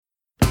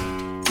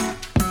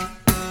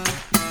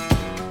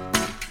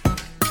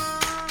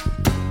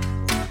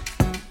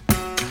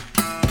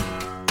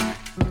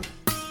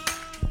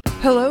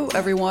Hello,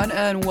 everyone,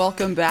 and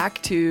welcome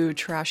back to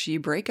Trashy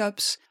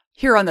Breakups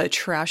here on the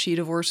Trashy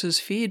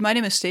Divorces feed. My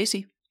name is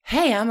Stacy.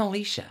 Hey, I'm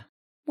Alicia.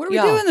 What are we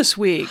doing this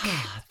week?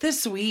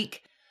 This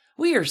week,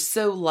 we are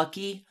so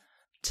lucky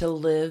to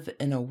live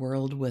in a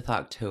world with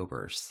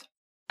Octobers.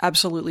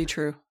 Absolutely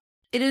true.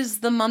 It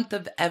is the month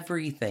of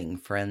everything,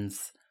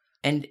 friends.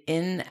 And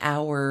in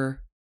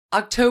our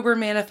October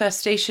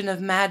manifestation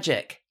of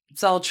magic,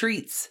 it's all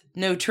treats,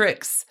 no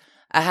tricks.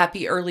 A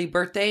happy early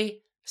birthday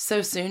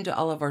so soon to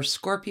all of our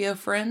Scorpio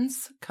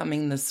friends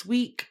coming this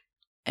week.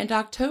 And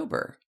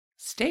October.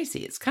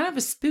 Stacy, it's kind of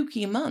a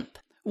spooky month.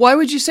 Why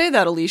would you say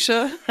that,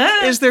 Alicia?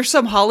 Is there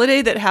some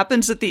holiday that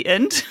happens at the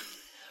end?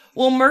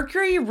 Well,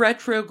 Mercury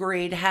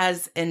retrograde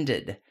has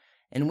ended,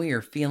 and we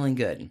are feeling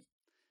good.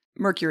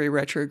 Mercury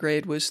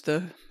retrograde was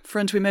the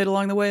friends we made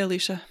along the way,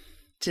 Alicia.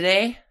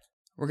 Today,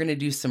 we're going to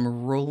do some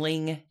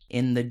rolling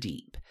in the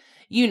deep.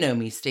 You know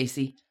me,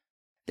 Stacy.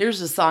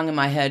 There's a song in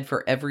my head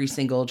for every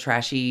single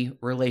trashy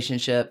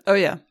relationship. Oh,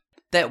 yeah.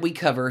 That we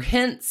cover.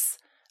 Hence,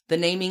 the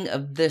naming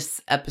of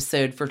this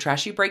episode for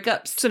Trashy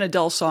Breakups. It's an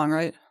Adele song,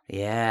 right?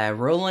 Yeah,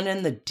 rolling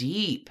in the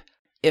deep.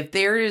 If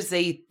there is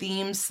a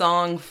theme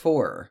song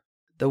for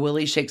the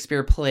Willie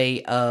Shakespeare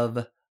play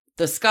of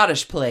the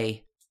Scottish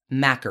play,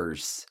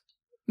 Mackers.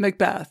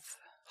 Macbeth.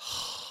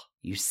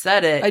 You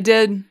said it. I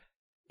did.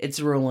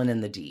 It's rolling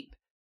in the deep.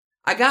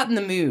 I got in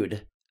the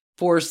mood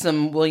for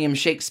some William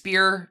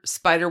Shakespeare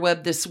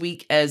spiderweb this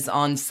week, as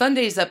on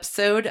Sunday's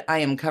episode, I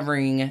am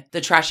covering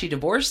the trashy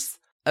divorce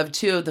of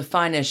two of the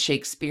finest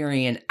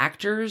Shakespearean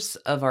actors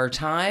of our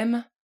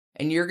time.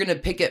 And you're going to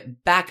pick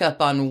it back up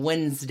on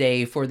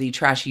Wednesday for the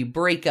trashy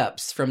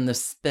breakups from the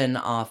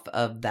spin-off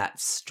of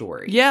that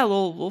story. Yeah,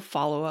 we'll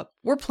follow up.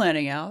 We're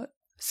planning out.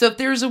 So if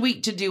there's a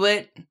week to do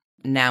it,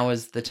 now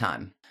is the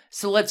time.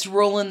 So let's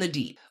roll in the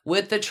deep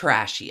with the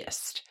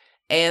trashiest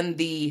and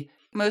the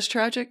most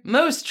tragic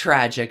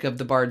of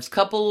the Bard's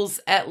couples,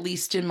 at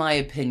least in my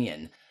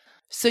opinion.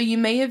 So you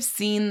may have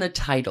seen the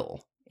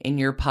title in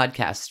your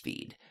podcast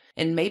feed.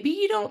 And maybe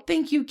you don't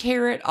think you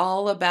care at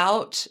all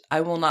about,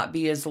 I will not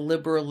be as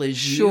liberal as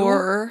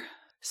Sure. you,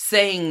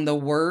 saying the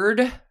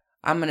word.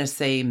 I'm going to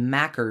say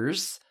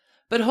Mackers.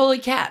 But holy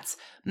cats,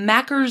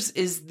 Mackers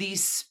is the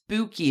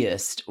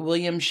spookiest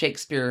William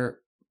Shakespeare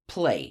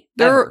play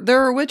ever.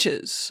 There are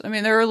witches. I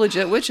mean, there are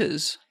legit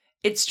witches.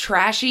 It's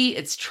trashy.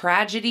 It's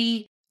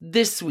tragedy.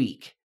 This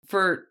week,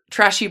 for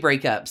Trashy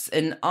Breakups,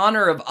 in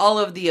honor of all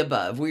of the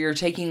above, we are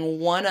taking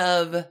one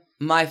of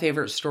my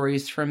favorite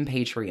stories from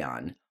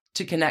Patreon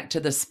to connect to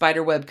the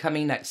spiderweb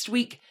coming next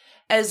week,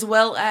 as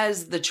well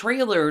as the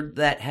trailer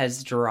that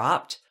has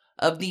dropped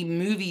of the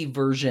movie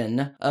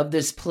version of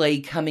this play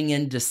coming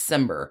in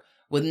December,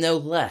 with no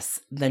less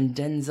than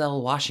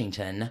Denzel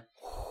Washington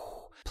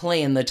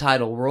playing the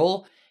title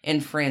role,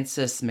 and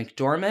Frances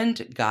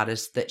McDormand,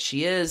 goddess that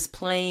she is,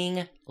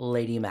 playing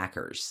Lady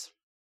Mackers.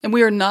 And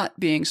we are not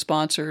being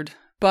sponsored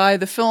by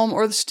the film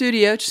or the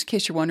studio, just in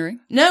case you're wondering.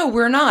 No,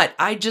 we're not.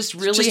 I just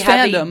really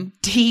have a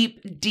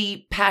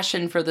deep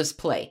passion for this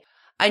play.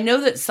 I know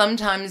that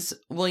sometimes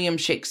William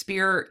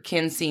Shakespeare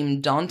can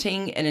seem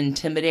daunting and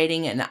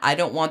intimidating, and I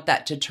don't want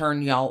that to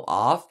turn y'all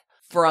off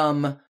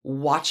from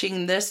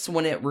watching this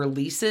when it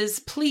releases.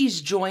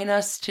 Please join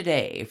us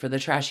today for the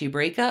Trashy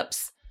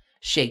Breakups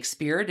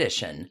Shakespeare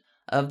edition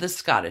of the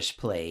Scottish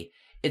play.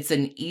 It's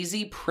an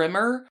easy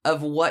primer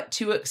of what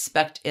to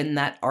expect in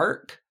that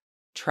arc,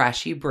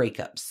 Trashy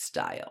Breakups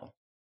style.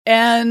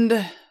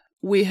 And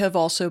we have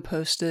also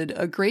posted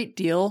a great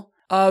deal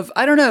of,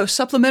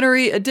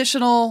 supplementary,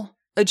 additional,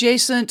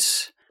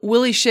 adjacent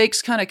Willie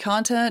Shakes kind of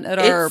content at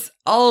It's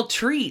all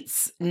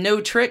treats, no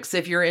tricks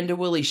if you're into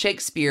Willie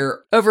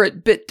Shakespeare. Over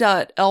at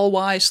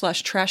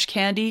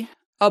bit.ly/trashcandy,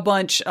 a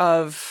bunch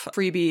of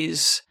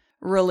freebies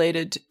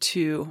related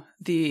to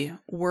the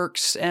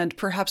works and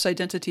perhaps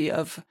identity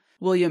of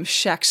William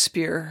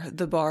Shakespeare,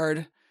 the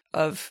Bard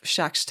of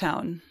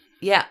Shackstown.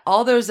 Yeah,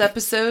 all those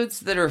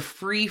episodes that are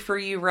free for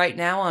you right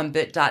now on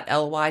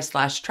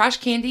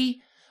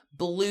bit.ly/trashcandy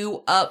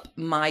blew up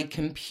my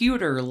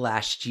computer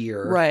last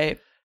year. Right.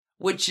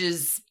 Which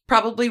is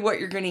probably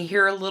what you're going to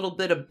hear a little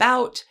bit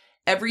about.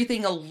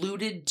 Everything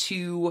alluded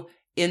to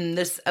in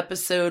this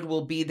episode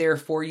will be there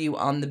for you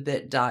on the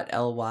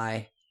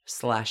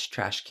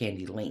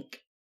bit.ly/trashcandy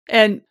link.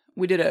 And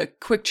we did a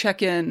quick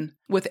check-in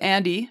with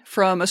Andy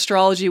from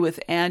Astrology with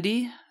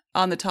Andy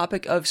on the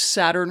topic of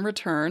Saturn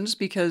returns,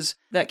 because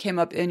that came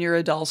up in your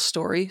Adele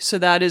story. So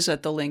that is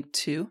at the link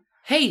too.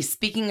 Hey,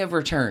 speaking of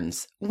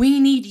returns, we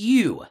need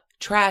you,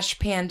 Trash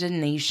Panda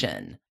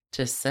Nation,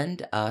 to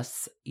send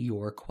us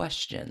your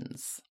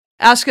questions.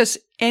 Ask us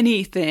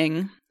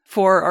anything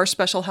for our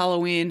special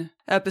Halloween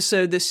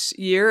episode this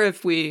year.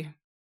 If we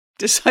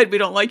decide we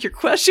don't like your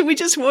question, we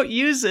just won't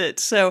use it.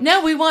 So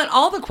no, we want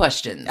all the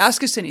questions.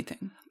 Ask us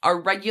anything. Our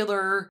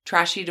regular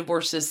Trashy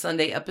Divorces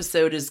Sunday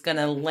episode is going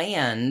to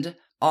land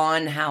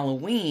on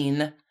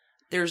Halloween.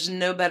 There's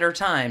no better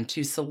time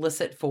to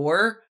solicit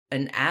for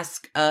and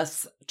ask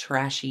us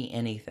trashy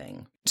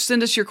anything.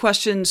 Send us your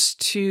questions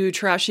to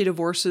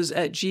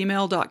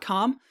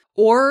trashydivorces@gmail.com,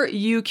 Or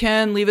you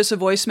can leave us a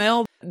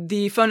voicemail.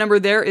 The phone number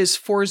there is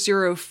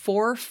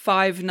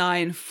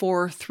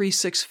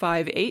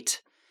 404-594-3658.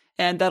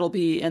 And that'll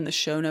be in the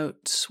show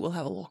notes. We'll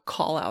have a little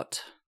call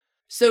out.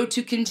 So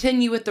to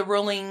continue with the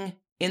Rolling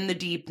in the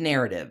Deep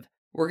narrative,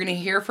 we're going to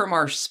hear from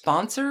our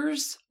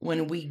sponsors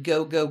when we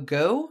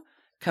go,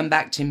 come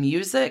back to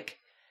music,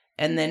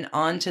 and then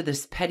on to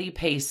this petty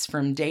pace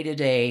from day to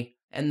day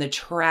and the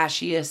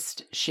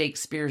trashiest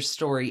Shakespeare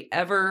story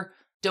ever.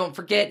 Don't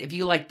forget, if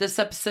you like this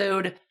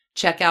episode,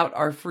 check out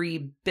our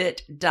free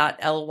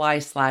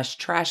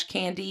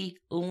bit.ly/trashcandy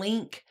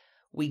link.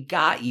 We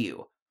got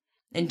you.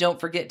 And don't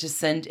forget to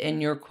send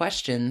in your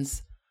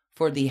questions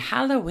for the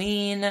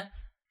Halloween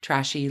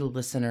Trashy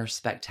Listener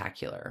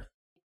Spectacular.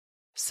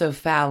 So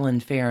foul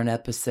and fair an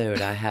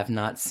episode I have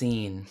not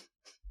seen.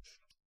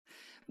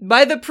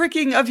 By the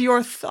pricking of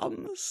your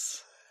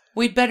thumbs.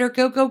 We'd better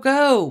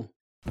go.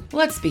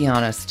 Let's be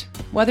honest.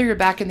 Whether you're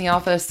back in the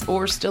office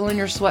or still in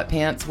your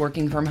sweatpants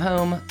working from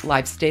home,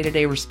 life's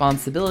day-to-day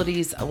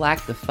responsibilities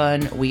lack the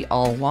fun we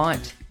all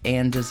want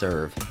and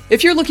deserve.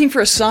 If you're looking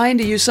for a sign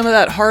to use some of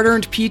that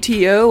hard-earned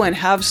PTO and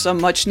have some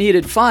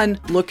much-needed fun,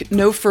 look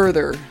no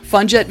further.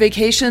 Funjet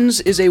Vacations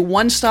is a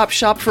one-stop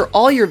shop for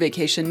all your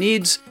vacation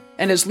needs.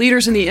 And as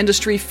leaders in the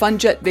industry,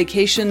 Funjet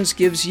Vacations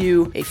gives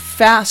you a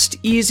fast,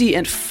 easy,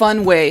 and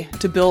fun way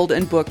to build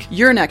and book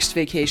your next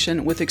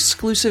vacation with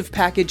exclusive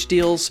package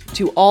deals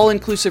to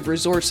all-inclusive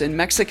resorts in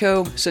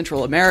Mexico,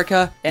 Central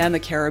America, and the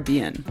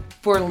Caribbean.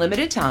 For a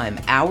limited time,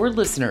 our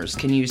listeners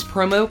can use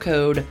promo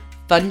code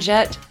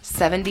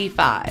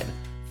FUNJET75,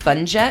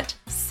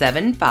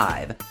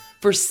 FUNJET75,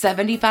 for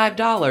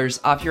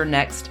 $75 off your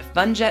next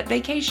Funjet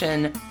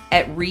vacation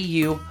at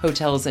Riu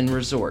Hotels and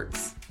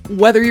Resorts.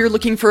 Whether you're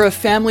looking for a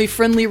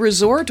family-friendly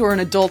resort or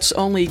an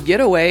adults-only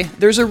getaway,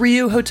 there's a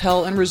Riu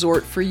Hotel and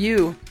Resort for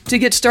you. To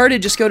get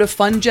started, just go to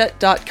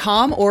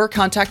funjet.com or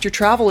contact your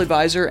travel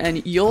advisor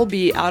and you'll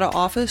be out of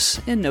office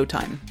in no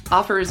time.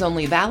 Offer is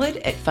only valid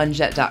at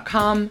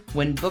funjet.com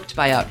when booked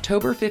by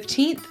October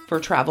 15th for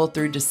travel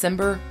through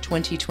December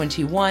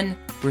 2021.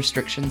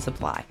 Restrictions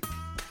apply.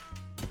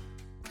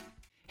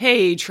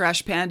 Hey,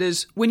 Trash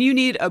Pandas. When you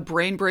need a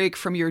brain break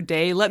from your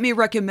day, let me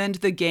recommend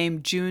the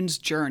game June's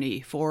Journey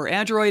for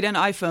Android and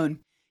iPhone.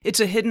 It's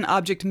a hidden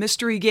object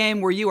mystery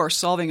game where you are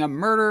solving a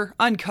murder,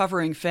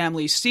 uncovering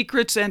family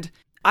secrets, and,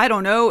 I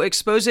don't know,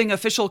 exposing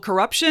official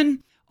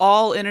corruption,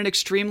 all in an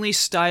extremely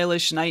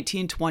stylish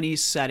 1920s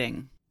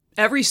setting.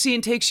 Every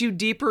scene takes you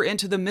deeper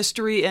into the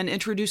mystery and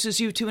introduces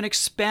you to an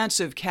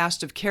expansive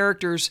cast of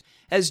characters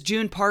as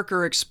June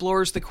Parker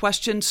explores the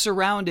questions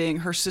surrounding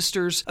her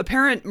sister's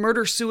apparent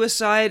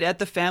murder-suicide at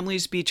the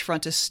family's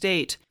beachfront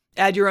estate.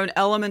 Add your own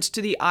elements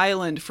to the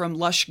island, from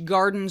lush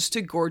gardens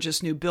to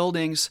gorgeous new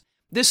buildings.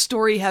 This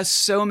story has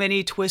so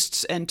many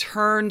twists and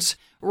turns.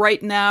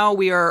 Right now,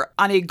 we are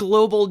on a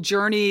global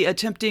journey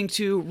attempting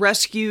to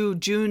rescue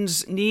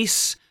June's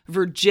niece,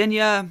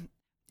 Virginia.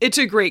 It's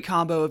a great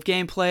combo of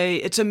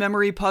gameplay. It's a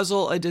memory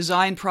puzzle, a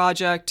design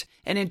project,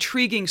 an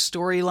intriguing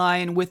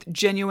storyline with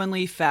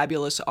genuinely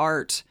fabulous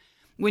art.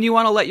 When you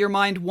want to let your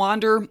mind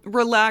wander,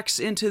 relax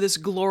into this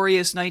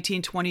glorious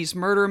 1920s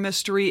murder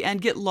mystery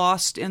and get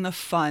lost in the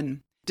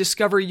fun.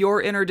 Discover your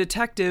inner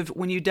detective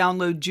when you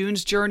download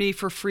June's Journey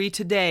for free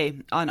today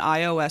on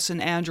iOS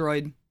and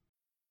Android.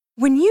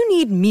 When you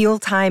need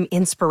mealtime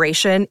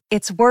inspiration,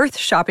 it's worth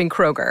shopping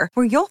Kroger,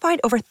 where you'll find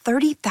over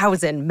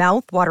 30,000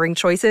 mouth-watering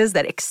choices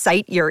that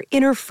excite your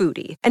inner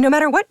foodie. And no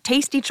matter what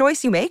tasty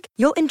choice you make,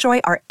 you'll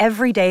enjoy our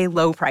everyday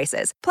low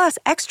prices, plus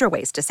extra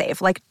ways to save,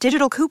 like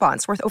digital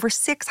coupons worth over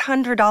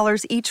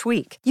 $600 each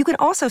week. You can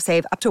also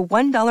save up to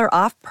 $1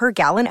 off per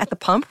gallon at the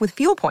pump with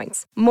fuel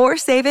points. More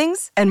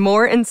savings and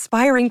more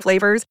inspiring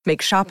flavors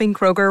make shopping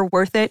Kroger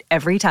worth it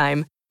every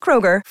time.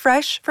 Kroger,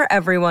 fresh for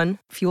everyone.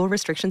 Fuel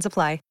restrictions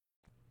apply.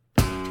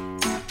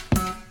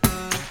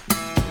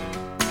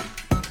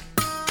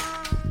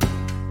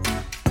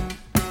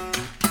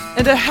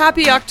 And a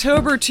happy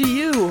October to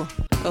you,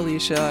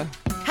 Alicia.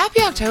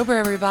 Happy October,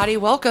 everybody.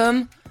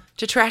 Welcome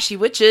to Trashy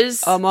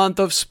Witches. A month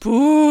of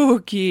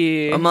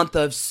spooky. A month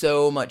of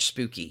so much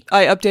spooky.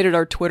 I updated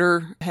our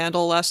Twitter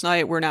handle last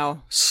night. We're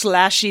now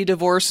Slashy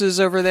Divorces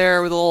over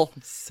there with a little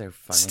So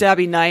funny.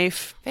 stabby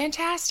knife.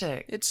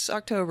 Fantastic. It's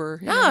October.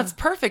 No, it's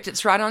perfect.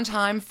 It's right on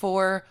time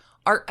for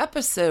our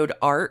episode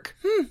arc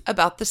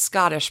about the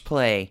Scottish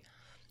play.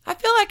 I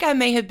feel like I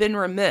may have been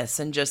remiss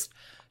in just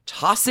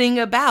tossing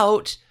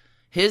about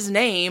his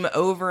name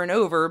over and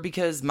over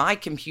because my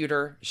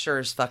computer sure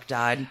as fuck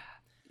died.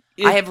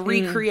 I have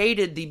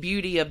recreated the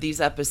beauty of these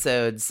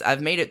episodes.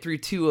 I've made it through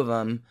 2 of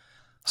them.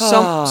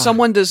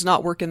 Someone does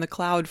not work in the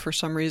cloud for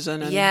some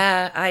reason. And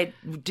Yeah, I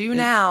do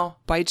now.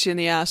 bites you in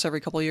the ass every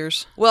couple of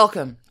years.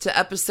 Welcome to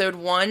episode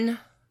 1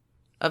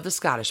 of the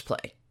Scottish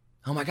play.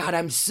 Oh my God,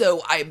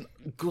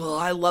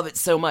 I love it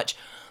so much.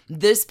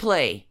 This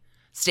play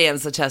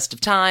stands the test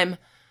of time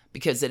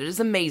because it is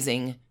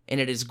amazing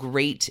and it is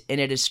great and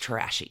it is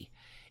trashy.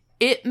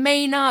 It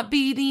may not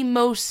be the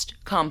most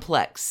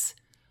complex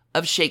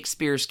of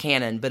Shakespeare's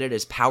canon, but it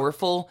is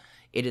powerful,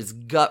 it is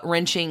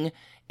gut-wrenching,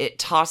 It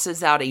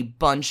tosses out a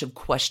bunch of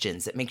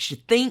questions. It makes you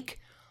think,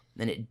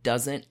 and it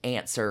doesn't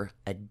answer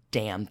a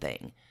damn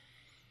thing.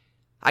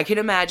 I can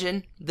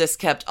imagine this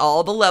kept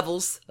all the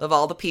levels of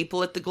all the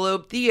people at the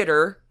Globe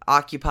Theater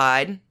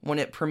occupied when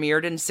it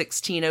premiered in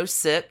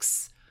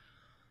 1606.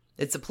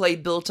 It's a play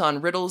built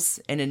on riddles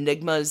and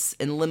enigmas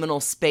and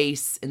liminal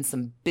space and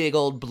some big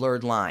old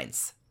blurred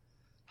lines.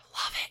 I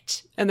love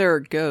it. And there are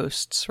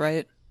ghosts,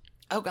 right?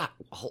 Oh, God.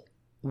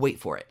 Wait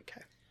for it.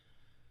 Okay.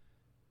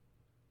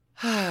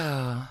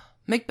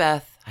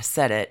 Macbeth, I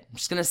said it. I'm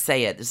just going to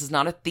say it. This is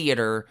not a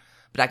theater,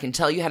 but I can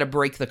tell you how to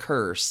break the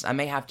curse. I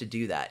may have to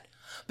do that.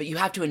 But you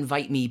have to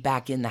invite me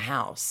back in the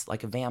house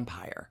like a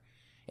vampire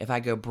if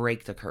I go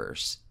break the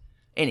curse.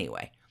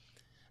 Anyway,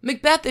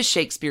 Macbeth is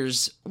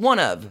Shakespeare's one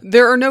of...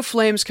 There are no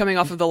flames coming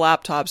off of the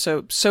laptop,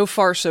 so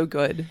far so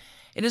good.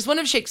 It is one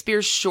of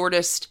Shakespeare's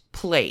shortest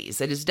plays.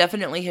 It is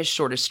definitely his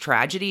shortest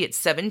tragedy. It's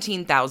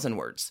 17,000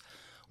 words,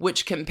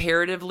 which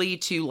comparatively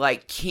to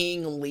like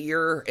King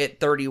Lear at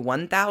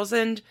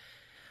 31,000...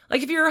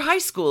 Like, if you're a high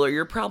schooler,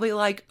 you're probably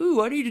like,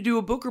 ooh, I need to do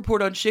a book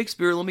report on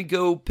Shakespeare. Let me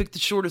go pick the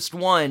shortest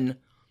one.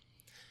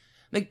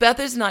 Macbeth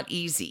is not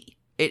easy.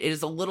 It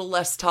is a little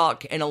less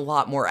talk and a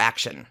lot more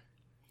action.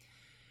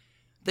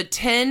 The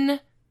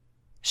 10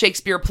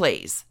 Shakespeare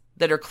plays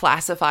that are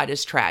classified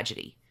as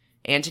tragedy: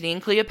 Antony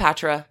and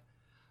Cleopatra,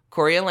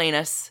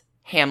 Coriolanus,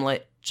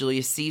 Hamlet,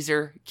 Julius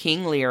Caesar,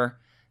 King Lear,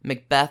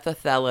 Macbeth,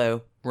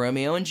 Othello,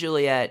 Romeo and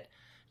Juliet,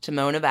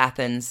 Timon of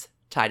Athens,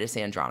 Titus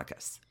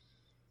Andronicus.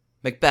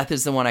 Macbeth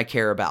is the one I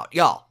care about.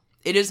 Y'all,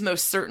 it is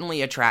most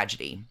certainly a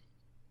tragedy.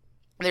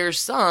 There are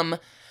some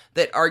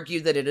that argue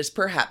that it is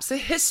perhaps a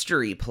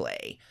history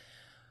play.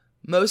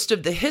 Most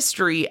of the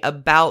history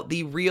about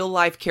the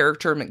real-life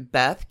character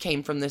Macbeth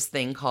came from this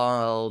thing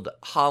called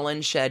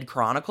Holinshed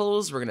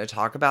Chronicles. We're going to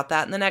talk about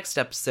that in the next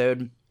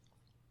episode.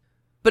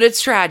 But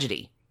it's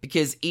tragedy,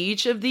 because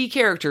each of the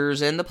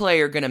characters in the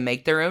play are going to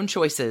make their own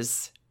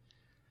choices.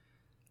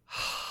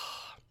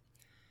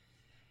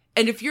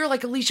 And if you're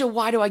like, Alicia,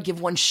 why do I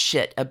give one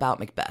shit about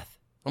Macbeth?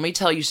 Let me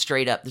tell you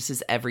straight up, this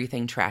is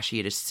everything trashy.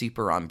 It is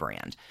super on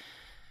brand.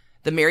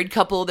 The married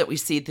couple that we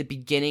see at the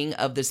beginning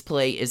of this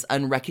play is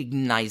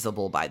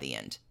unrecognizable by the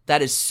end.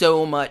 That is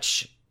so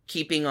much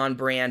keeping on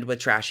brand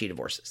with trashy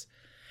divorces.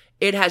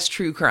 It has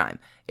true crime.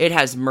 It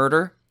has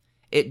murder.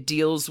 It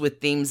deals with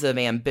themes of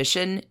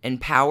ambition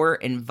and power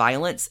and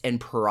violence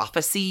and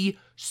prophecy.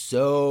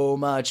 So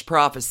much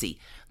prophecy.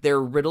 There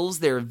are riddles,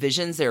 there are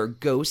visions, there are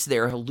ghosts,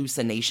 there are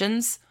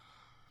hallucinations.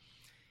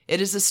 It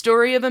is a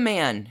story of a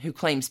man who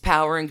claims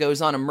power and goes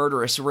on a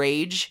murderous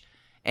rage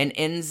and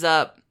ends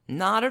up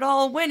not at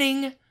all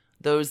winning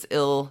those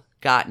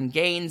ill-gotten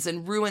gains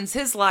and ruins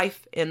his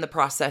life in the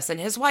process, and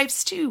his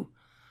wife's too.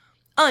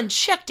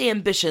 Unchecked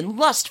ambition,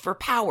 lust for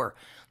power,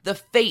 the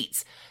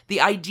fates,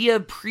 the idea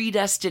of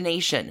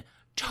predestination,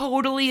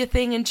 totally a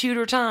thing in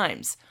Tudor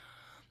times.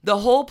 The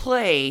whole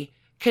play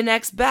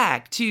connects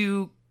back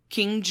to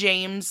King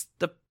James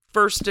the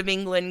First of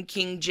England,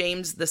 King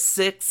James the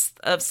Sixth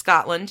of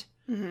Scotland,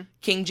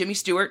 King Jimmy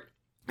Stewart.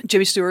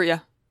 Jimmy Stewart, yeah.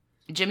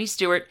 Jimmy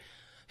Stewart,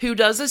 who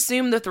does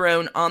assume the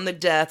throne on the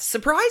death,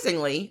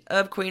 surprisingly,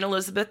 of Queen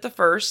Elizabeth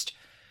I.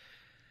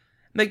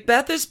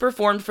 Macbeth is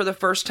performed for the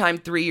first time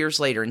 3 years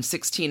later in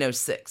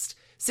 1606.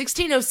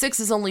 1606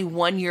 is only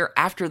 1 year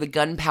after the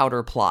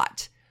Gunpowder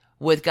Plot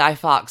with Guy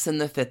Fawkes and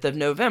the 5th of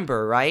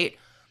November, right?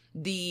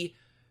 The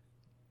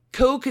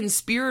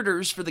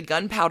co-conspirators for the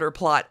Gunpowder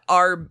Plot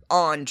are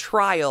on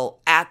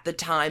trial at the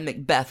time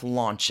Macbeth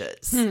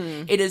launches.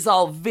 It is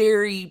all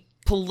very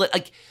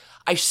like,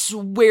 I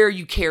swear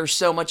you care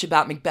so much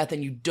about Macbeth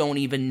and you don't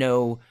even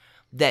know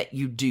that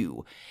you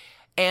do.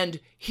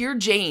 And here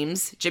Jimmy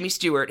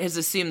Stewart, has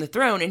assumed the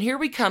throne, and here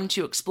we come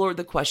to explore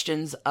the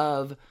questions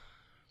of,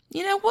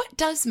 you know, what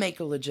does make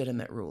a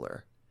legitimate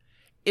ruler?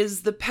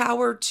 Is the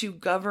power to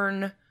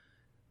govern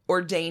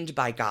ordained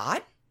by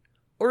God?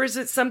 Or is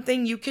it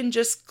something you can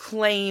just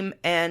claim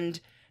and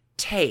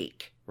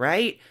take,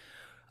 right?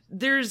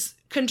 There's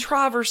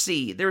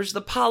controversy. There's the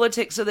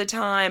politics of the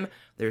time.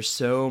 There's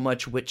so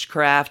much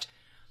witchcraft.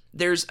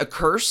 There's a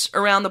curse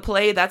around the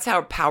play. That's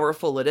how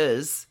powerful it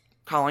is.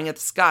 Calling it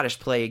the Scottish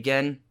play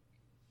again.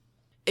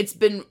 It's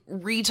been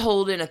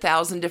retold in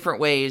 1,000 different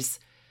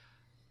ways.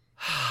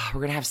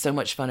 We're going to have so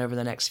much fun over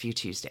the next few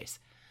Tuesdays.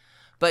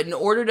 But in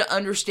order to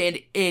understand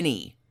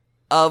any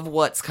of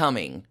what's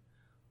coming,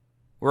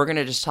 we're going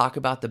to just talk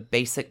about the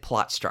basic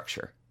plot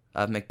structure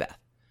of Macbeth.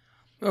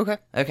 Okay.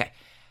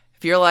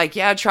 If you're like,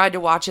 yeah, I tried to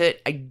watch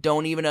it, I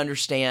don't even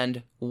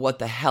understand what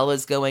the hell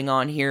is going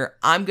on here,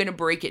 I'm going to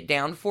break it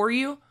down for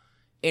you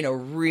in a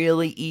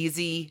really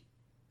easy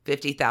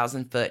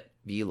 50,000-foot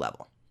view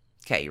level.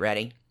 Okay, you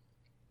ready?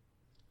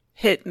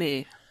 Hit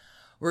me.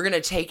 We're going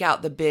to take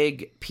out the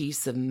big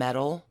piece of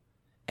metal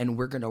and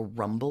we're going to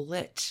rumble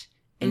it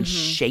and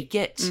shake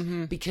it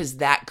because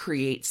that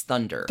creates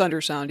thunder. Thunder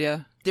sound,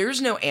 yeah.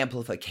 There's no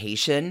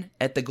amplification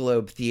at the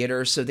Globe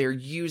Theater, so they're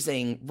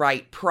using,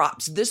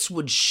 props. This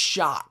would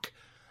shock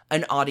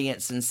an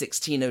audience in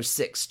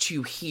 1606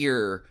 to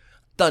hear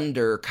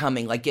thunder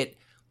coming. Like, it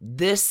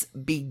This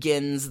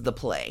begins the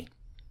play.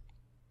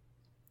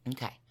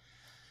 Okay.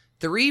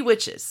 3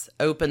 witches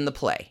open the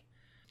play.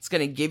 It's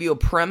going to give you a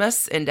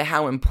premise into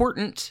how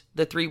important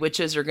the 3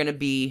 witches are going to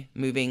be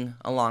moving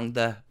along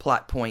the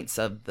plot points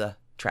of the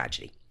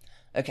tragedy.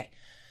 Okay.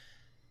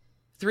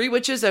 3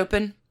 witches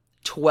open,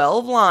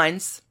 12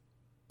 lines.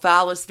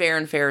 Foul is fair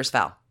and fair is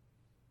foul.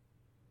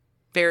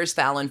 Fair is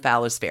foul and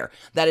foul is fair.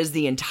 That is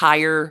the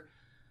entire...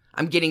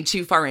 I'm getting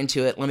too far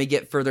into it. Let me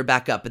get further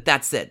back up. But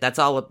that's it. That's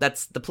all.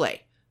 That's the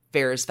play.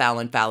 Fair is foul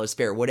and foul is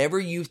fair. Whatever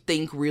you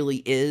think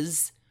really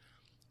is,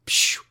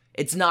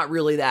 it's not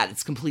really that.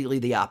 It's completely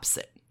the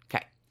opposite.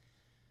 Okay.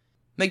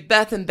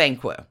 Macbeth and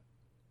Banquo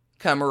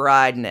come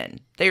riding in.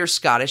 They are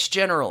Scottish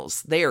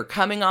generals. They are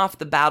coming off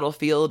the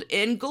battlefield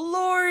in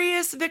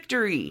glorious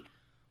victory.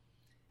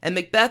 And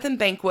Macbeth and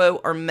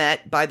Banquo are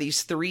met by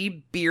these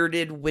 3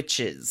 bearded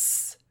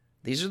witches.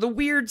 These are the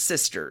Weird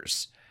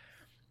Sisters.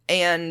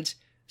 And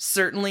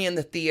certainly in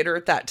the theater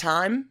at that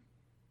time,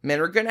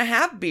 men are going to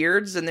have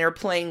beards and they're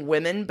playing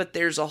women, but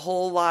there's a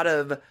whole lot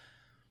of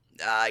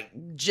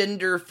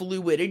gender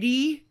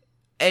fluidity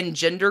and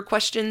gender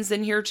questions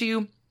in here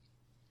too.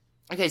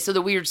 Okay, so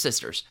the Weird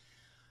Sisters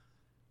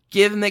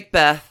give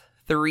Macbeth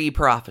 3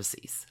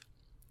 prophecies.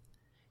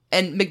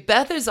 And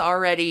Macbeth is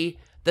already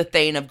the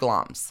Thane of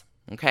Glamis,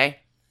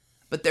 okay?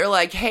 But they're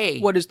like, hey...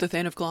 What is the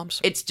Thane of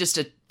Glamis? It's just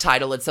a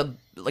title. It's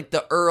like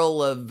the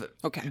Earl of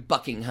Okay.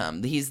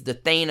 Buckingham. He's the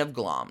Thane of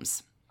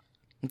Glamis.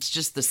 It's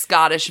just the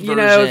Scottish version.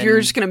 You know, if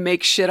you're just going to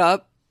make shit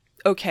up,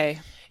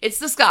 okay. It's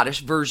the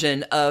Scottish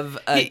version of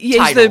a He's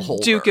title the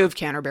holder. Duke of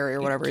Canterbury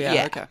or whatever.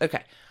 Yeah,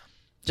 Okay.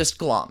 Just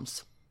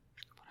Glamis.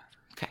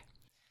 Okay.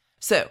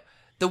 So,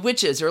 the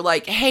witches are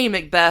like, hey,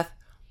 Macbeth,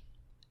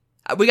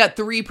 we got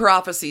 3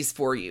 prophecies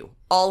for you.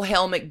 All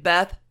hail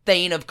Macbeth,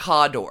 Thane of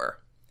Cawdor.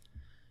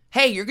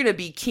 Hey, you're going to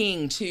be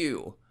king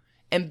too.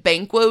 And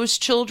Banquo's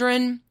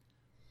children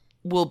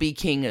will be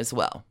king as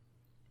well.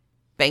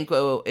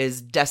 Banquo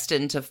is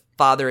destined to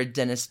father a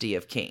dynasty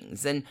of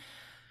kings. And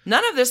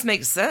none of this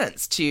makes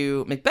sense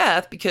to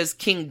Macbeth because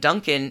King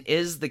Duncan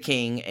is the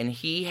king and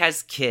he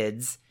has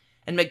kids.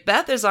 And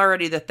Macbeth is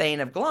already the Thane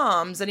of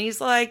Glamis and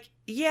he's like,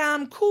 yeah,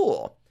 I'm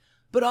cool.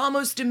 But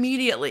almost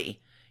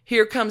immediately,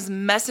 here comes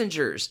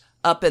messengers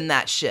up in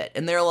that shit.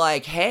 And they're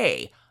like,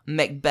 hey,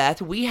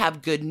 Macbeth, we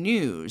have good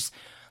news.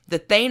 The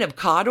Thane of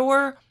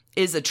Cawdor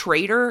is a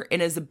traitor and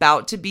is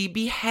about to be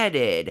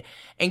beheaded.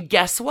 And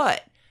guess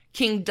what?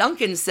 King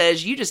Duncan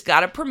says, you just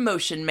got a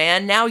promotion,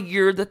 man. Now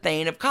you're the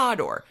Thane of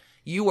Cawdor.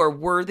 You are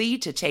worthy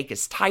to take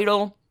his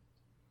title.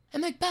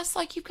 And Macbeth's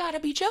like, you've got to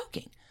be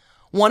joking.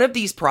 One of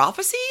these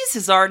prophecies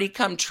has already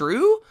come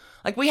true?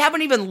 Like, we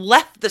haven't even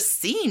left the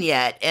scene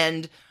yet,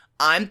 and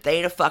I'm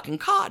Thane of fucking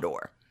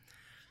Cawdor.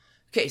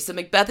 Okay, so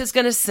Macbeth is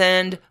going to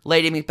send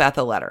Lady Macbeth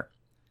a letter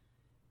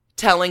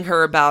telling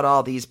her about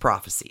all these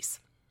prophecies.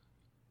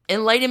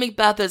 And Lady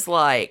Macbeth is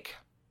like,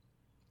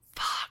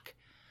 fuck.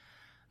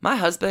 My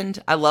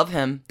husband, I love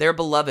him. They're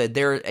beloved.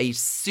 They're a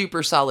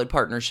super solid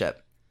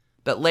partnership.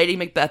 But Lady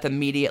Macbeth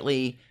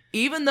immediately,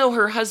 even though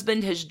her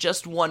husband has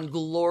just won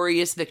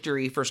glorious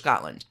victory for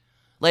Scotland,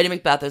 Lady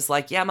Macbeth is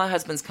like, yeah, my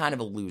husband's kind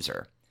of a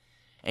loser.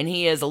 And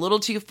he is a little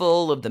too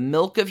full of the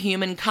milk of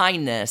human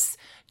kindness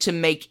to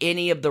make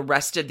any of the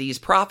rest of these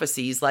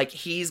prophecies, like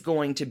he's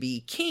going to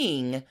be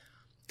king,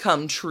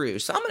 come true.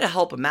 So I'm going to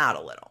help him out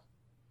a little.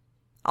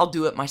 I'll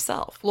do it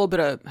myself. A little bit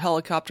of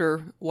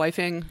helicopter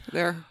wifing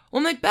there.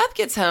 Well, Macbeth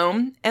gets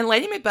home, and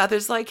Lady Macbeth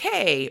is like,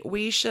 hey,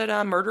 we should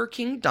murder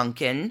King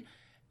Duncan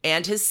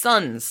and his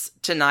sons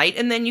tonight,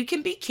 and then you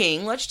can be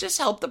king. Let's just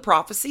help the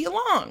prophecy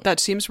along. That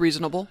seems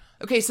reasonable.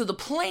 Okay, so the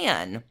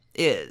plan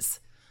is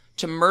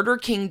to murder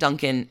King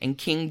Duncan and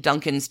King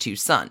Duncan's 2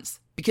 sons.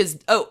 Because,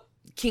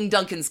 King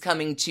Duncan's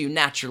coming to,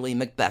 naturally,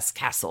 Macbeth's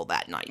castle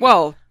that night.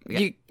 Well,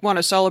 you want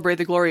to celebrate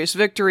the glorious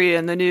victory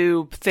and the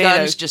new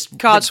Thane of just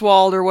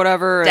Cotswold or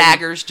whatever.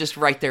 Daggers just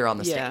right there on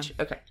the stage.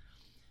 Okay.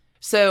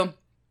 So,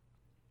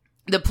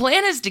 the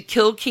plan is to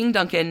kill King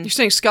Duncan. You're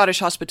saying Scottish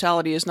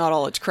hospitality is not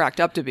all it's cracked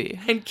up to be.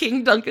 And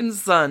King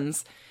Duncan's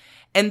sons.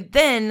 And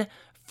then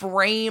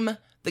frame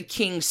the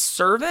king's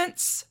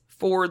servants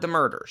for the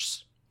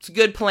murders. It's a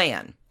good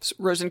plan.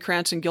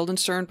 Rosencrantz and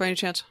Guildenstern, by any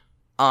chance?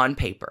 On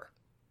paper.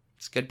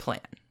 It's a good plan.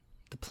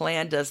 The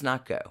plan does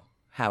not go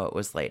how it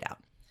was laid out.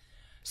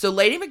 So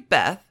Lady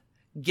Macbeth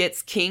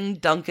gets King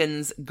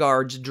Duncan's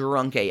guards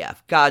drunk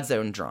AF. God's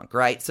own drunk,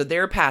 right? So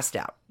they're passed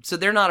out. So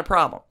they're not a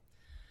problem.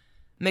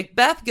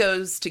 Macbeth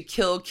goes to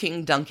kill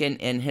King Duncan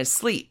in his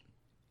sleep.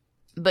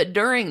 But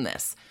during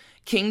this,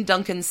 King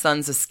Duncan's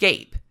sons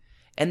escape.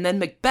 And then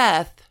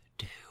Macbeth,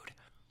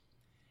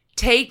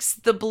 takes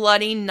the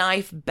bloody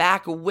knife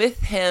back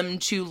with him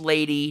to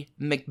Lady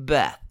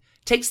Macbeth.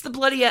 Takes the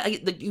bloody...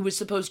 He was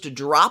supposed to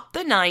drop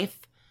the knife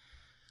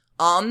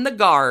on the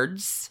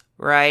guards,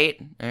 right?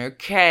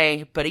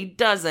 Okay, but he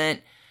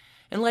doesn't.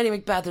 And Lady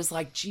Macbeth is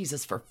like,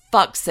 Jesus, for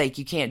fuck's sake,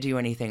 you can't do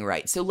anything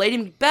right. So Lady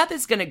Macbeth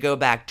is going to go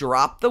back,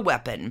 drop the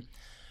weapon,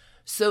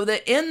 so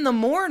that in the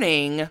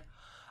morning,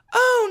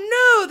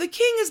 oh no, the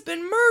king has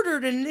been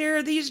murdered and there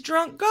are these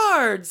drunk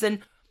guards. And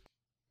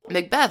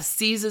Macbeth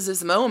seizes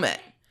his moment.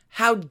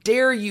 How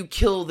dare you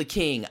kill the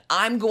king?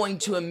 I'm going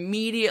to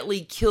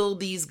immediately kill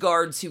these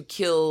guards who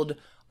killed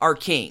our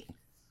king.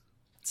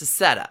 It's a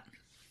setup.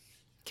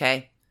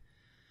 Okay?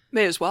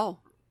 May as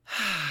well.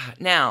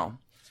 Now,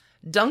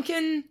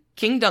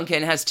 King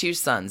Duncan has 2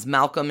 sons,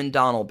 Malcolm and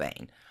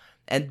Donalbain.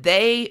 And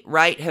they,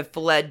 have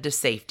fled to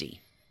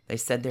safety. They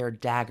said there are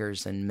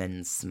daggers in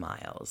men's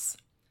smiles.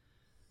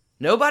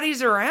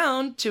 Nobody's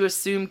around to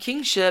assume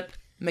kingship.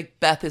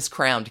 Macbeth is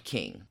crowned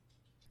king.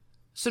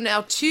 So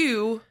now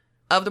 2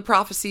 of the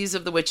prophecies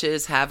of the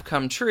witches have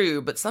come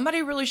true, but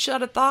somebody really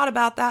should have thought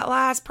about that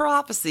last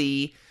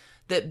prophecy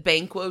that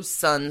Banquo's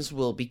sons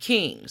will be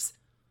kings.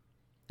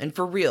 And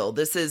for real,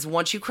 this is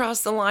once you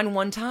cross the line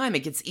one time,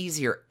 it gets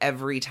easier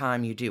every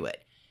time you do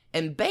it.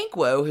 And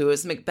Banquo, who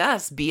is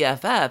Macbeth's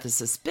BFF, is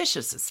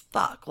suspicious as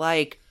fuck.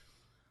 Like,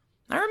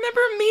 I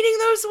remember meeting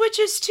those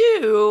witches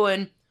too,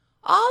 and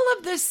all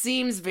of this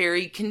seems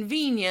very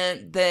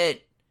convenient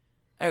that,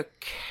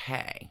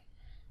 okay,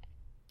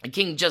 the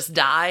king just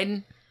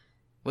died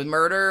with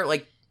murder?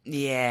 Like,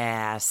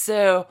 yeah,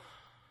 so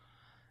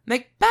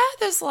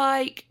Macbeth is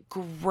like,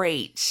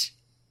 great,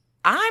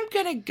 I'm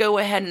gonna go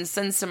ahead and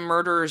send some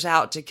murderers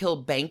out to kill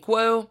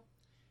Banquo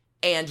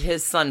and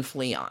his son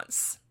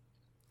Fleance.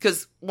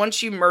 Because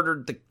once you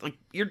murdered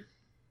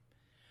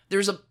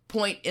there's a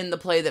point in the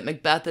play that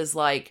Macbeth is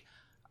like,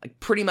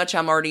 pretty much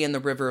I'm already in the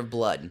river of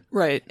blood.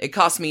 Right. It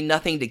costs me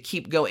nothing to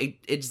keep going.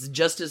 It's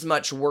just as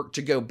much work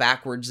to go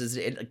backwards as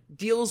it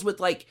deals with,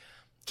 like,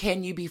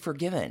 can you be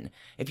forgiven?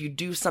 If you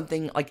do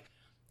something like,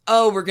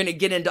 oh, we're going to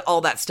get into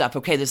all that stuff.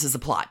 Okay, this is a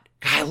plot.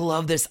 I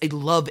love this. I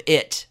love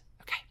it.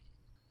 Okay.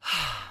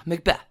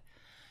 Macbeth.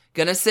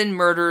 Gonna send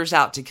murderers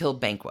out to kill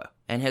Banquo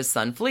and his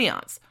son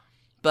Fleance.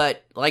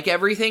 But like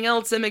everything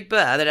else in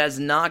Macbeth, it has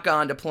not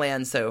gone to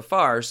plan so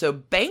far. So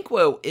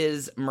Banquo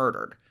is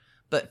murdered,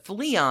 but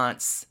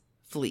Fleance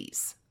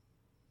flees.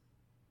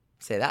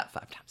 Say that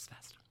 5 times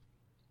fast.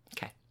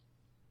 Okay.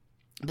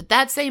 But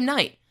that same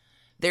night,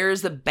 there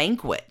is a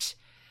banquet.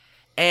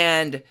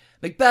 And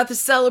Macbeth is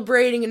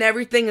celebrating and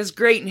everything is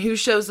great. And who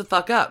shows the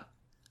fuck up?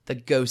 The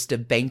ghost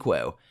of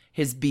Banquo,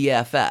 his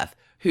BFF,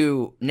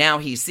 who now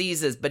he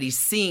sees us, but he's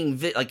seeing,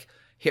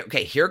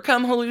 here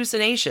come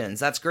hallucinations.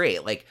 That's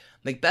great. Like,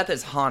 Macbeth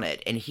is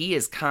haunted, and he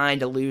is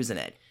kind of losing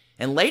it.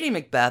 And Lady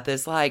Macbeth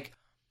is like,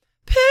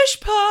 pish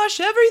posh,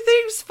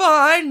 everything's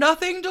fine,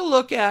 nothing to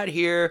look at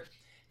here.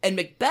 And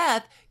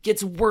Macbeth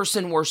gets worse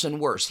and worse and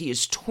worse. He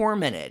is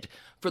tormented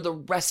for the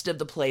rest of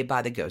the play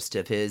by the ghost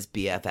of his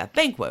BFF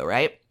Banquo,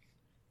 right?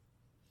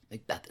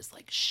 Macbeth is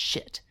like,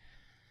 shit,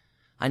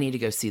 I need to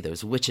go see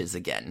those witches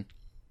again.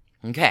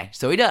 Okay,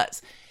 so he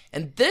does.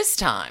 And this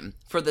time,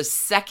 for the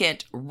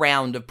second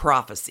round of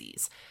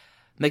prophecies,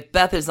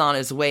 Macbeth is on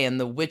his way, and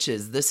the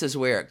witches, this is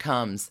where it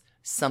comes.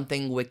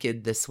 Something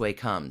wicked this way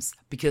comes,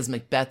 because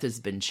Macbeth has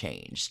been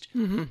changed.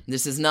 Mm-hmm.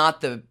 This is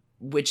not the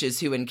witches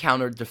who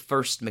encountered the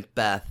first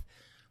Macbeth.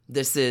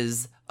 This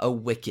is a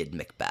wicked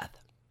Macbeth.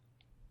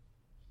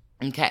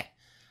 Okay,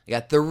 I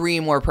got 3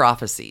 more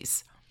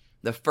prophecies.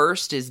 The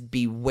first is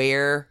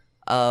beware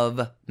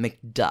of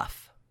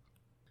Macduff.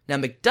 Now,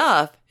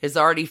 Macduff has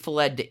already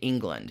fled to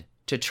England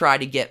to try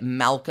to get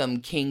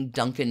Malcolm, King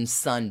Duncan's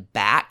son,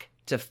 back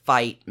to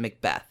fight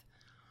Macbeth.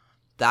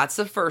 That's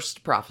the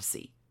first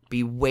prophecy.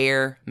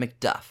 Beware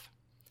Macduff.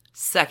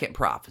 Second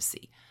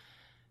prophecy.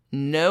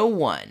 No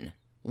one,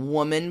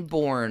 woman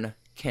born,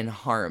 can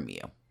harm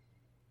you.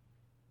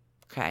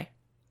 Okay.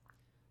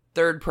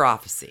 Third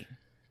prophecy.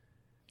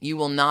 You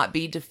will not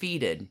be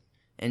defeated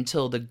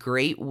until the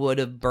great wood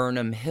of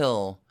Burnham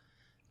Hill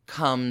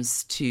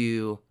comes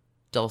to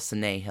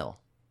Dulcinea Hill.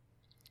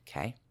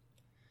 Okay.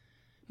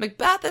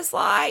 Macbeth is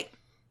like,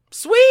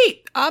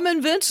 sweet, I'm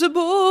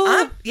invincible.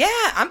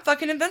 I'm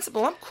fucking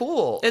invincible. I'm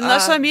cool.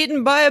 Unless I'm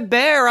eaten by a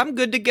bear, I'm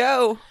good to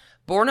go.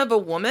 Born of a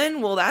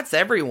woman? Well, that's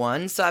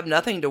everyone, so I have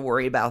nothing to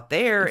worry about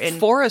there. And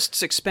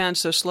forests expand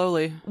so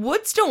slowly.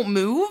 Woods don't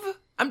move.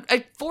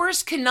 A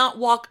forest cannot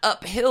walk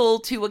uphill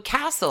to a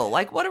castle.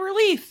 Like, what a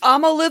relief.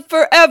 I'ma live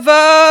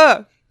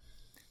forever.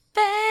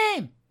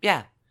 Fame.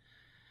 Yeah.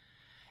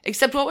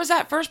 Except, what was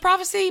that first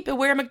prophecy?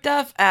 Beware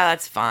Macduff?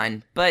 That's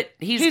fine. But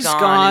he's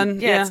gone.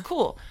 Yeah, it's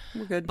cool.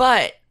 We're good.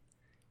 But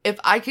if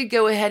I could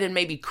go ahead and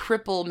maybe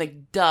cripple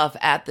Macduff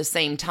at the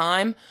same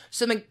time.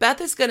 So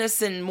Macbeth is going to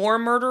send more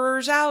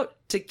murderers out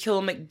to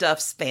kill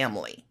Macduff's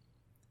family.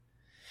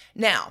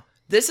 Now,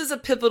 this is a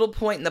pivotal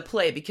point in the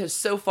play because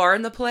so far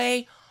in the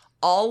play,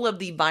 all of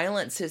the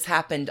violence has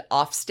happened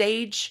off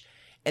stage.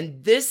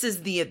 And this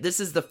is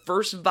the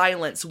first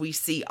violence we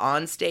see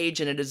on stage,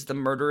 and it is the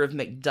murder of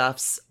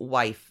Macduff's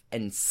wife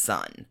and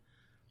son.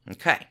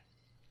 Okay.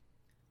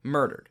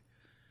 Murdered.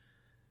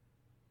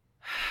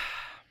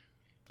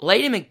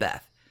 Lady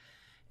Macbeth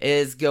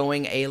is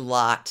going a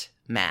lot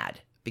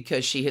mad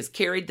because she has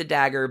carried the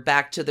dagger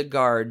back to the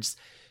guards.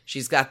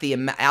 She's got the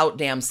out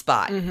damn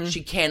spot. Mm-hmm.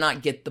 She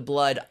cannot get the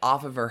blood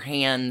off of her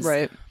hands.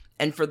 Right.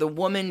 And for the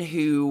woman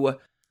who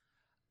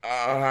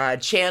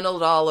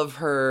channeled all of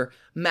her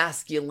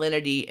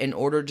masculinity in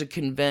order to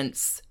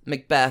convince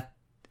Macbeth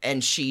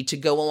and she to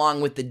go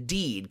along with the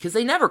deed, because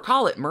they never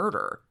call it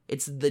murder.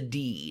 It's the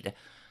deed.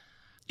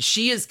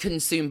 She is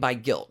consumed by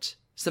guilt.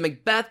 So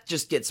Macbeth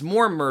just gets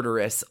more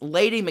murderous.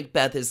 Lady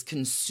Macbeth is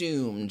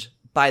consumed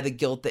by the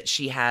guilt that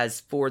she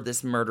has for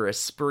this murderous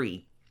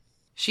spree.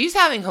 She's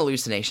having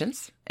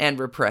hallucinations and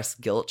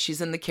repressed guilt.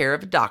 She's in the care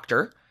of a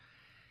doctor.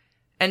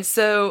 And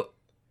so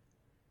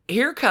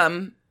here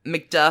come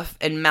Macduff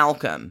and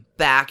Malcolm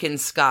back in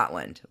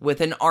Scotland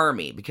with an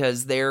army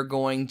because they're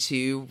going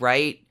to,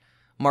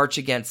 march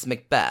against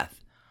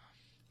Macbeth.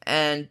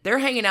 And they're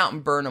hanging out in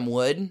Birnam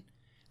Wood.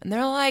 And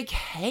they're like,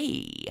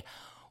 hey,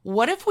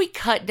 what if we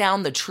cut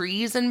down the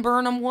trees in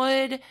Birnam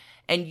Wood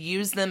and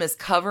use them as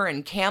cover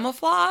and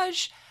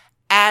camouflage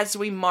as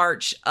we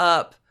march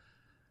up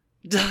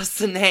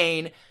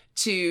Dunsinane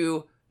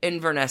to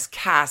Inverness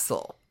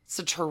Castle? It's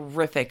a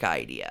terrific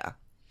idea.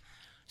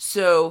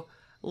 So,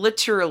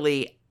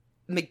 literally,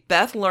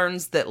 Macbeth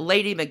learns that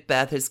Lady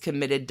Macbeth has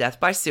committed death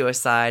by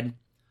suicide,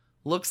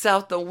 looks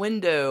out the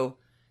window.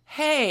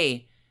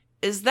 Hey,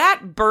 is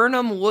that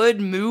Birnam Wood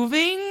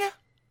moving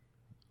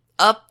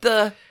up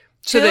the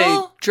So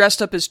hill? they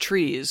dressed up as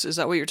trees. Is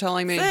that what you're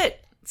telling me? That's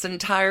it. It's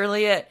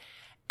entirely it.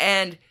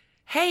 And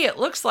hey, it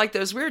looks like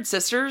those weird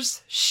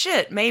sisters,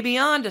 may be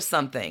on to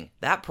something.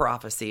 That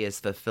prophecy is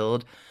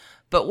fulfilled.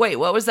 But wait,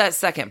 what was that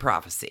second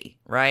prophecy,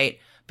 right?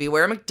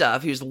 Beware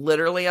Macduff, who's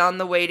literally on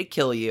the way to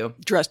kill you.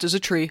 Dressed as a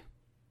tree.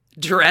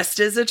 Dressed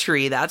as a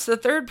tree. That's the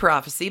third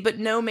prophecy. But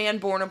no one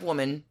born of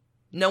woman,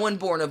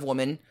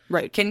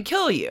 can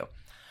kill you.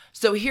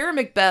 So here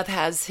Macbeth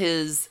has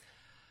his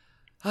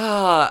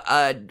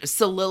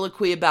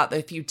soliloquy about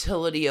the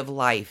futility of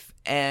life,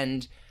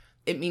 and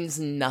it means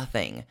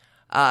nothing.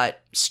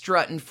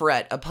 Strut and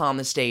fret upon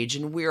the stage,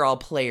 and we're all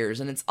players,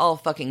 and it's all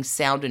fucking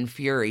sound and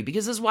fury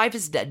because his wife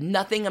is dead.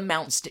 Nothing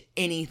amounts to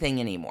anything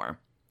anymore.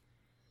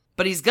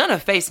 But he's gonna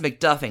face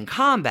Macduff in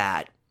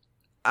combat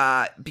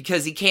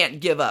because he can't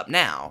give up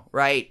now,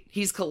 right?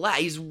 He's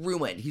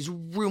ruined. He's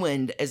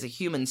ruined as a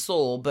human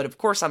soul, but of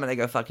course I'm gonna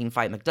go fucking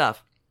fight Macduff.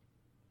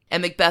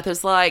 And Macbeth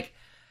is like,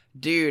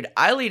 dude,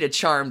 I lead a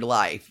charmed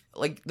life.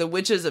 Like, the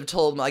witches have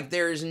told me, like,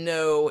 there's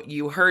no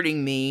you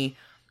hurting me.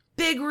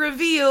 Big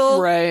reveal.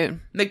 Right.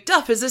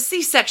 Macduff is a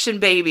C-section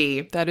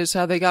baby. That is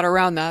how they got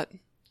around that.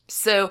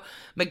 So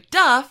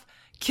Macduff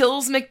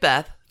kills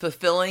Macbeth,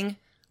 fulfilling,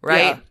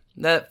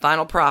 the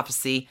final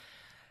prophecy.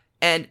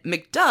 And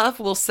Macduff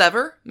will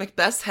sever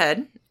Macbeth's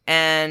head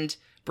and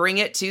bring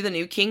it to the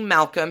new King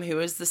Malcolm, who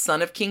is the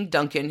son of King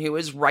Duncan, who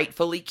is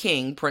rightfully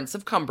king, Prince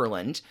of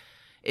Cumberland,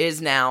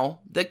 is now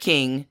the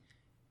king.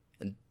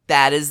 And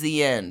that is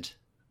the end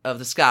of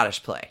the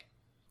Scottish play.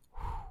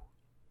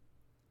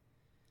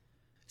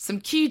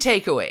 Some key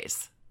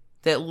takeaways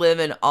that live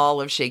in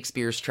all of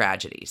Shakespeare's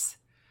tragedies.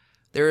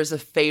 There is a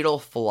fatal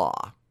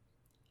flaw.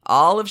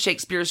 All of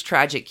Shakespeare's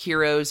tragic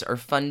heroes are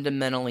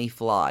fundamentally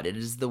flawed. It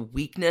is the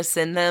weakness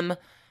in them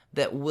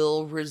that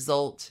will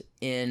result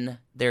in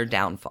their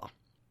downfall.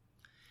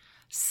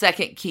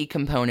 Second key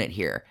component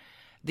here.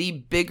 The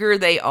bigger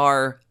they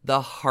are,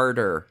 the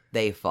harder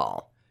they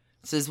fall.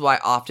 This is why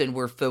often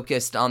we're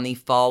focused on the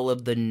fall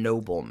of the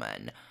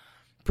nobleman.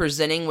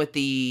 Presenting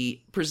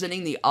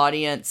the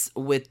audience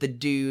with the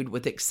dude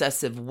with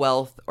excessive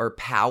wealth or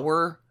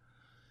power,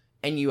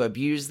 and you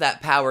abuse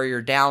that power,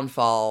 your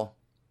downfall.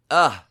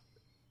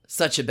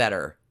 Such a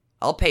better.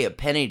 I'll pay a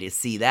penny to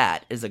see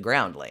that as a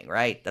groundling,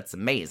 right? That's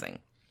amazing.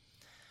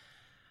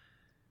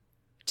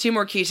 Two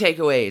more key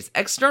takeaways.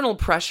 External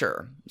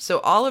pressure. So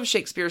all of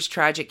Shakespeare's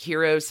tragic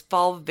heroes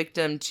fall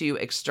victim to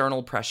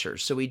external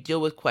pressures. So we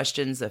deal with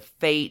questions of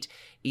fate,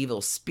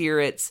 evil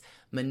spirits,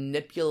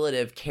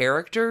 manipulative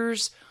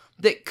characters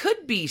that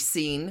could be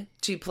seen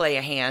to play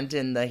a hand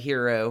in the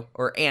hero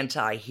or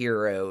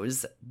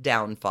anti-hero's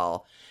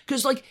downfall.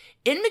 Because, like,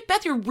 in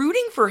Macbeth, you're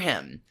rooting for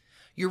him.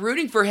 You're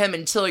rooting for him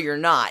until you're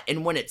not.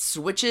 And when it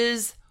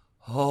switches,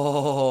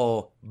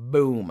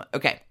 boom.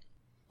 Okay.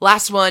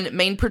 Last one,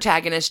 main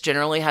protagonist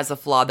generally has a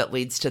flaw that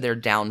leads to their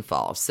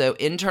downfall. So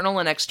internal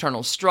and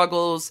external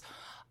struggles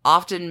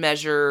often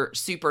measure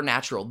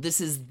supernatural.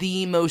 This is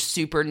the most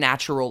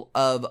supernatural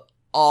of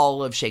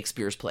all of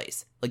Shakespeare's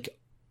plays. Like,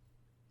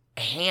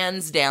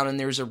 hands down, and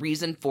there's a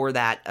reason for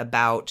that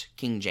about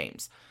King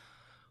James,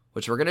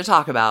 which we're going to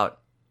talk about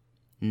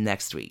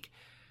next week.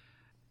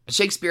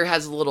 Shakespeare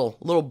has a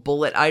little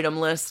bullet item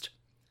list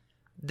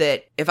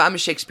that if I'm a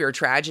Shakespeare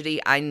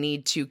tragedy, I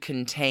need to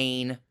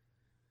contain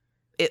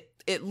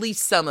at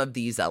least some of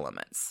these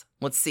elements.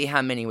 Let's see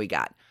how many we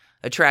got.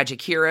 A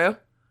tragic hero,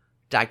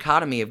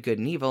 dichotomy of good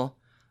and evil,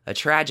 a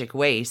tragic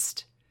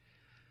waste,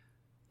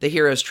 the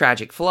hero's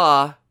tragic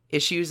flaw,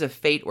 issues of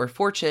fate or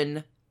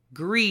fortune,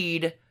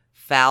 greed,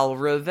 foul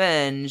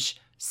revenge,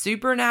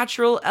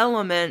 supernatural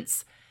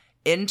elements,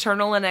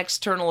 internal and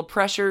external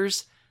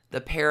pressures,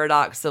 the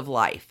paradox of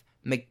life.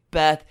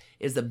 Macbeth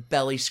is a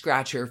belly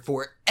scratcher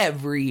for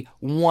every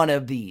one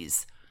of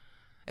these.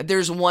 If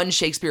there's one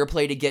Shakespeare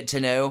play to get to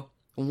know,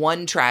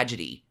 one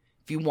tragedy,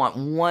 if you want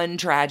one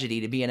tragedy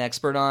to be an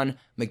expert on,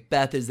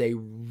 Macbeth is a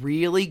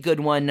really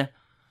good one.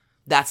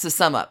 That's the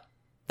sum up.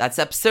 That's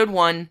episode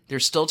 1.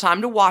 There's still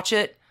time to watch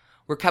it.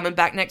 We're coming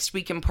back next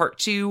week in part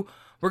 2.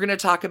 We're going to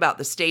talk about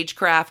the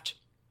stagecraft.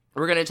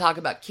 We're going to talk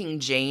about King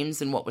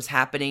James and what was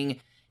happening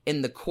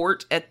in the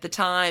court at the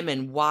time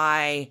and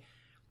why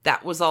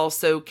that was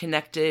also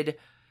connected.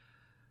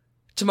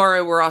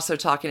 Tomorrow, we're also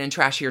talking in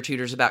Trashier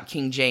Tutors about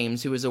King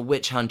James, who was a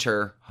witch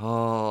hunter.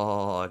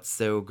 Oh, it's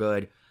so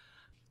good.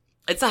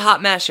 It's a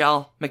hot mess,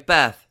 y'all.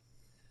 Macbeth.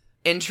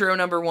 Intro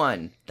number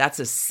 1. That's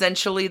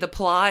essentially the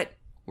plot.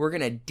 We're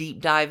going to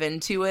deep dive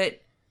into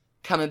it.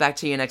 Coming back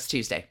to you next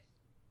Tuesday.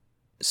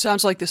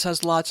 Sounds like this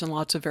has lots and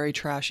lots of very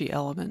trashy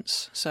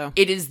elements. So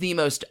it is the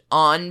most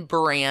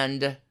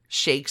on-brand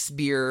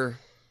Shakespeare.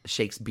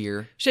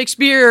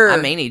 I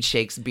may need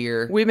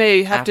Shakespeare. We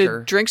may have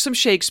to drink some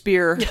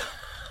Shakespeare.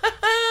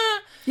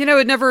 You know,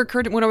 it never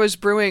occurred when I was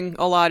brewing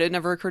a lot. It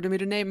never occurred to me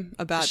to name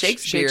about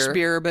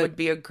Shakespeare, but would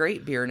be a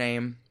great beer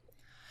name.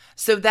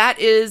 So that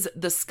is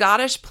the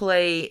Scottish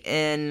play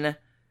in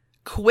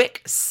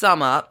quick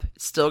sum up.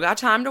 Still got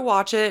time to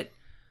watch it.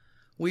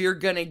 We are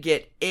going to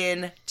get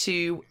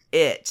into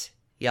it,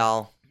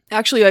 y'all.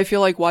 Actually, I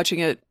feel like watching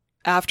it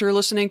after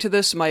listening to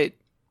this might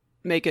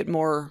make it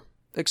more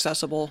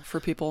accessible for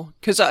people.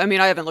 Because, I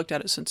mean, I haven't looked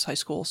at it since high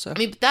school, so. I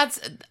mean,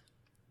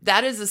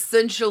 that is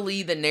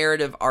essentially the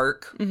narrative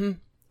arc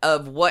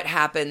of what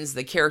happens,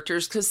 the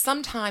characters. Because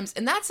sometimes,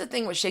 and that's the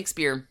thing with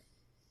Shakespeare,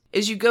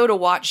 is you go to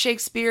watch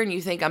Shakespeare and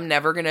you think, I'm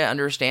never going to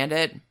understand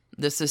it.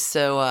 This is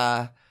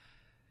so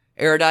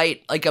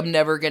erudite, like I'm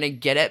never going to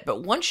get it.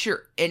 But once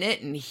you're in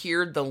it and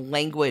hear the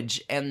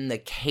language and the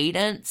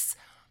cadence,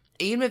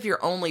 even if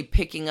you're only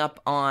picking up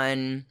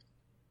on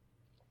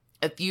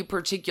a few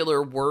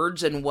particular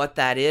words and what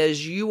that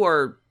is, you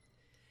are,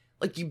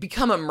 like, you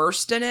become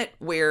immersed in it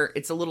where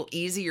it's a little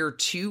easier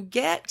to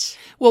get.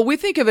 Well, we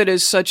think of it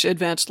as such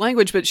advanced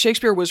language, but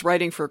Shakespeare was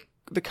writing for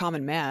the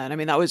common man. I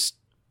mean, that was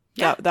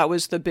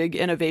the big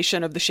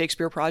innovation of the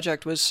Shakespeare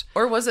Project was.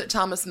 Or was it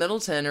Thomas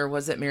Middleton or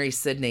was it Mary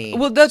Sidney?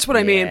 Well, that's what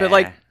I mean, but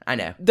like I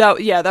know.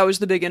 That was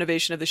the big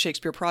innovation of the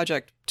Shakespeare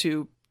Project,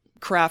 to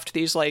craft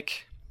these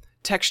like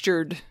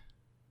textured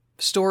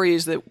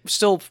stories that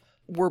still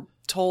were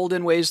told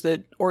in ways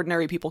that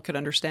ordinary people could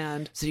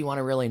understand. So do you want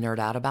to really nerd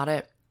out about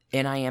it?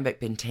 In iambic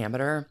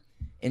pentameter,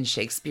 in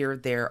Shakespeare,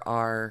 there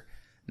are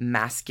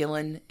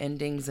masculine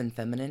endings and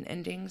feminine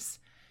endings.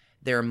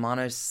 They're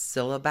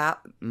monosyllabic.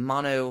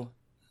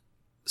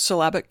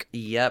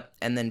 Yep.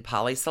 And then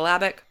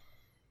polysyllabic.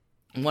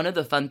 One of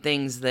the fun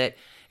things that,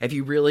 if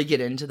you really get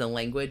into the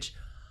language,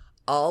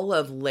 all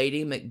of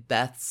Lady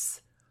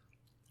Macbeth's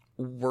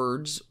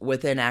words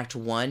within Act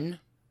 1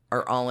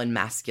 are all in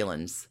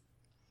masculines.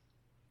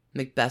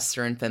 Macbeth's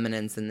are in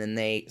feminines, and then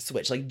they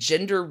switch. Like,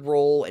 gender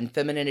role and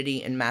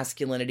femininity and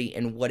masculinity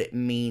and what it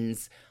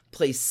means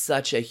plays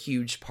such a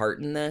huge part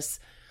in this.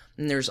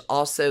 And there's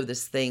also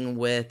this thing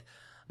with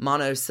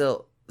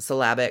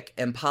monosyllabic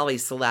and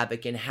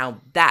polysyllabic and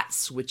how that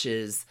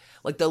switches.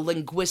 Like, the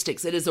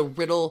linguistics, it is a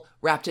riddle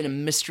wrapped in a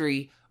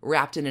mystery,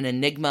 wrapped in an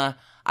enigma.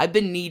 I've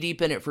been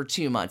knee-deep in it for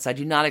 2 months. I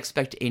do not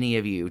expect any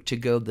of you to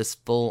go this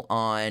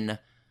full-on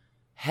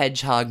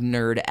hedgehog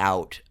nerd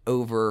out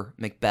over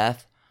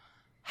Macbeth.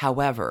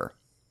 However,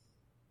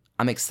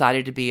 I'm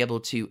excited to be able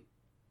to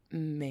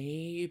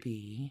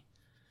maybe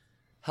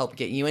help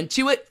get you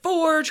into it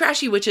for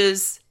Trashy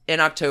Witches in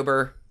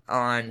October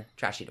on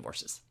Trashy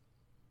Divorces.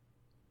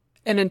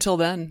 And until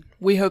then,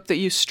 we hope that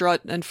you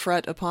strut and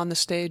fret upon the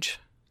stage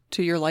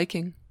to your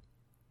liking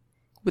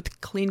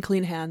with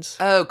clean hands.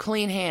 Oh,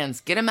 clean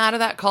hands. Get them out of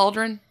that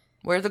cauldron.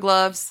 Wear the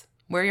gloves.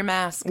 Wear your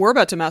mask. We're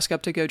about to mask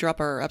up to go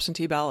drop our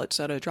absentee ballots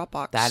at a drop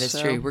box. That is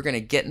true. We're going to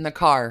get in the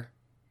car.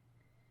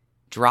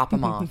 Drop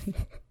them off.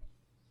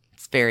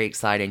 It's very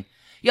exciting.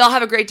 Y'all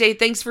have a great day.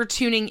 Thanks for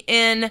tuning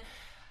in.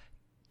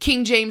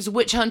 King James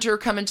Witch Hunter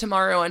coming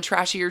tomorrow on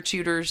Trashier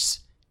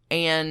Tutors.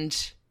 And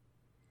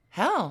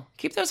hell,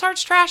 keep those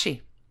hearts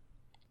trashy.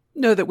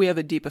 Know that we have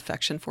a deep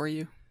affection for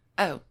you.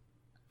 Oh.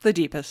 The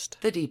deepest.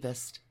 The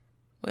deepest.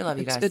 We love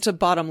you guys. It's a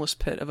bottomless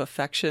pit of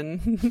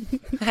affection.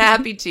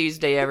 Happy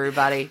Tuesday,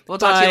 everybody. We'll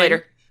talk to you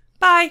later.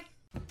 Bye.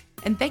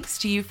 And thanks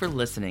to you for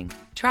listening.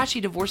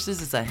 Trashy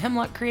Divorces is a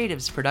Hemlock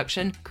Creatives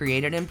production,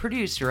 created and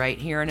produced right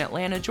here in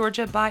Atlanta,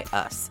 Georgia by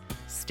us,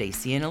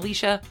 Stacy and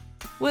Alicia,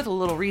 with a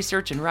little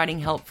research and writing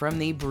help from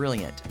the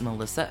brilliant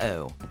Melissa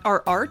O.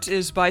 Our art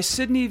is by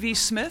Sydney V.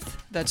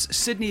 Smith. That's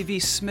Sydney V.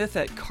 Smith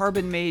at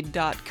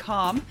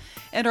carbonmade.com.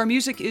 And our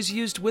music is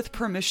used with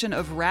permission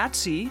of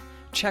Ratsy.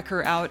 Check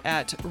her out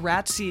at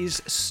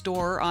Ratsy's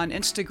store on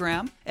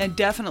Instagram, and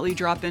definitely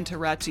drop into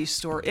Ratsy's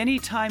store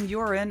anytime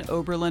you're in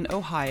Oberlin,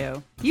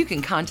 Ohio. You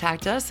can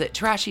contact us at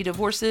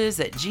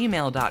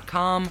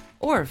trashydivorces@gmail.com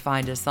or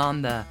find us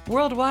on the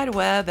World Wide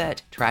Web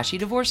at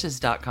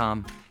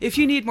trashydivorces.com. If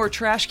you need more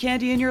trash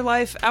candy in your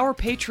life, our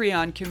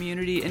Patreon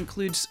community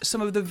includes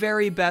some of the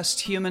very best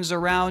humans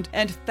around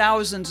and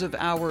thousands of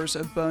hours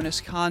of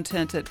bonus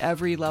content at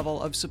every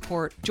level of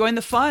support. Join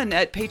the fun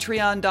at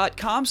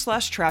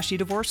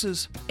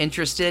patreon.com/trashydivorces.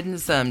 Interested in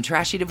some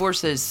Trashy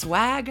Divorces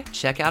swag?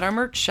 Check out our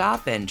merch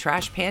shop and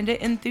Trash Panda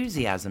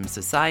Enthusiasm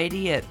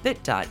Society at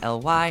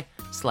bit.ly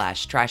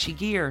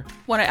shop.advertisecast.com/trashygear.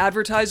 Want to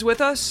advertise with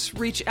us?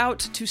 Reach out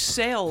to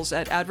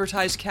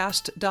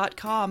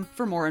sales@advertisecast.com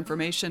for more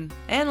information.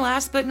 And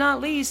last but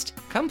not least,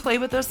 come play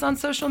with us on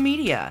social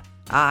media.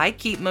 I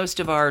keep most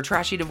of our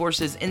Trashy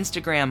Divorces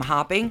Instagram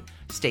hopping.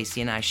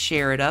 Stacy and I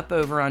share it up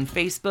over on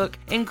Facebook,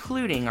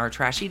 including our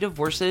Trashy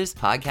Divorces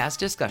podcast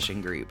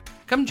discussion group.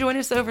 Come join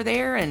us over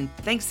there, and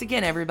thanks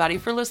again, everybody,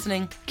 for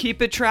listening.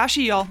 Keep it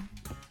trashy, y'all.